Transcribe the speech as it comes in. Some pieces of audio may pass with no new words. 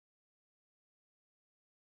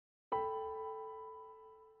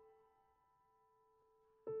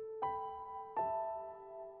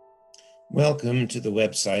Welcome to the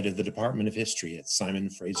website of the Department of History at Simon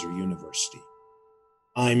Fraser University.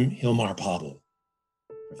 I'm Hilmar Pavel,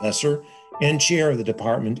 professor and chair of the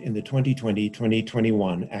department in the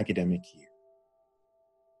 2020-2021 academic year.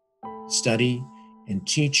 Study and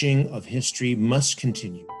teaching of history must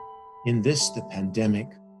continue in this, the pandemic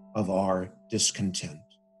of our discontent.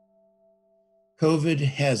 COVID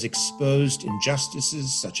has exposed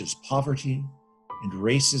injustices such as poverty and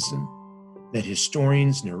racism that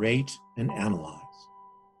historians narrate and analyze.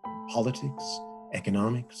 Politics,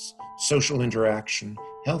 economics, social interaction,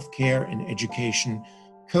 healthcare, and education,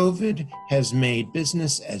 COVID has made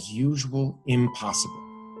business as usual impossible.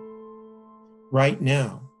 Right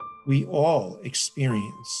now, we all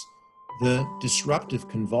experience the disruptive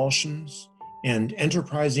convulsions and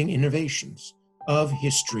enterprising innovations of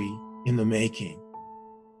history in the making.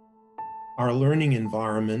 Our learning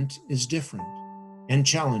environment is different and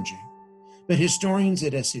challenging, but historians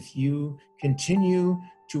at SFU continue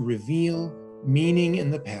to reveal meaning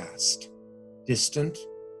in the past, distant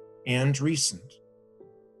and recent,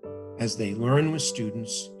 as they learn with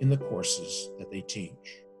students in the courses that they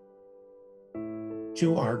teach.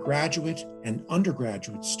 To our graduate and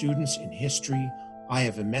undergraduate students in history, I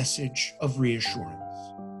have a message of reassurance.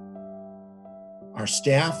 Our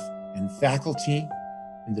staff and faculty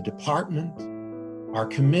in the department are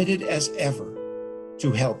committed as ever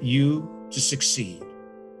to help you to succeed.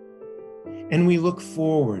 And we look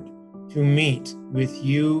forward to meet with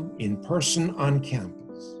you in person on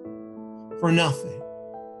campus. For nothing,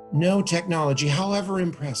 no technology, however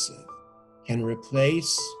impressive, can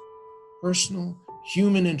replace personal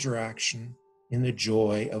human interaction in the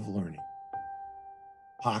joy of learning.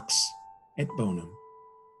 Pax et bonum.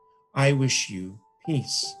 I wish you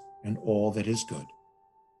peace and all that is good.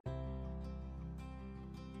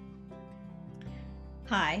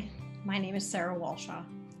 Hi, my name is Sarah Walshaw,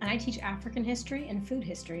 and I teach African history and food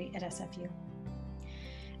history at SFU.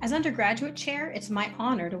 As undergraduate chair, it's my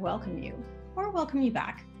honor to welcome you, or welcome you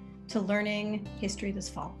back, to Learning History this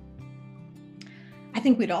fall. I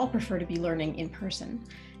think we'd all prefer to be learning in person.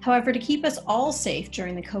 However, to keep us all safe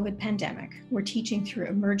during the COVID pandemic, we're teaching through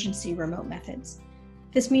emergency remote methods.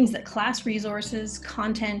 This means that class resources,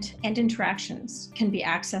 content, and interactions can be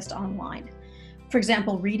accessed online. For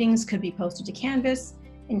example, readings could be posted to Canvas,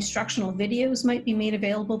 instructional videos might be made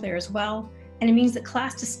available there as well, and it means that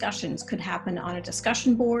class discussions could happen on a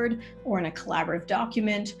discussion board or in a collaborative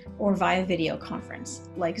document or via video conference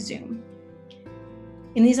like Zoom.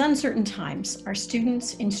 In these uncertain times, our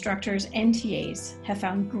students, instructors, and TAs have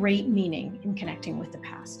found great meaning in connecting with the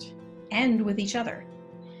past and with each other.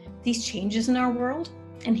 These changes in our world,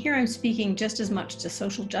 and here I'm speaking just as much to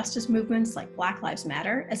social justice movements like Black Lives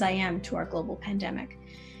Matter as I am to our global pandemic.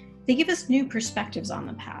 They give us new perspectives on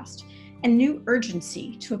the past and new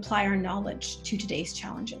urgency to apply our knowledge to today's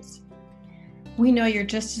challenges. We know you're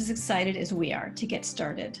just as excited as we are to get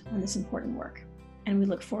started on this important work, and we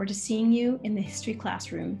look forward to seeing you in the history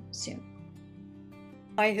classroom soon.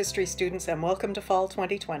 Hi history students, and welcome to Fall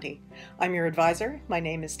 2020. I'm your advisor. My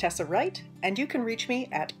name is Tessa Wright, and you can reach me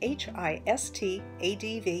at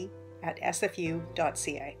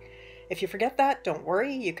histadv@sfu.ca. If you forget that, don't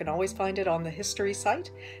worry, you can always find it on the history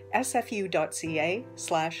site,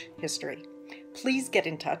 sfu.ca/history. Please get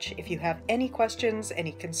in touch if you have any questions,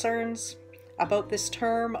 any concerns about this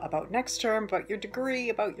term, about next term, about your degree,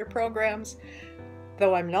 about your programs.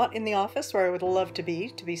 Though I'm not in the office where I would love to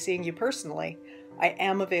be seeing you personally, I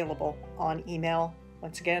am available on email.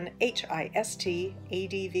 Once again,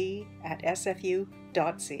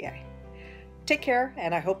 histadv@sfu.ca. Take care,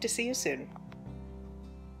 and I hope to see you soon.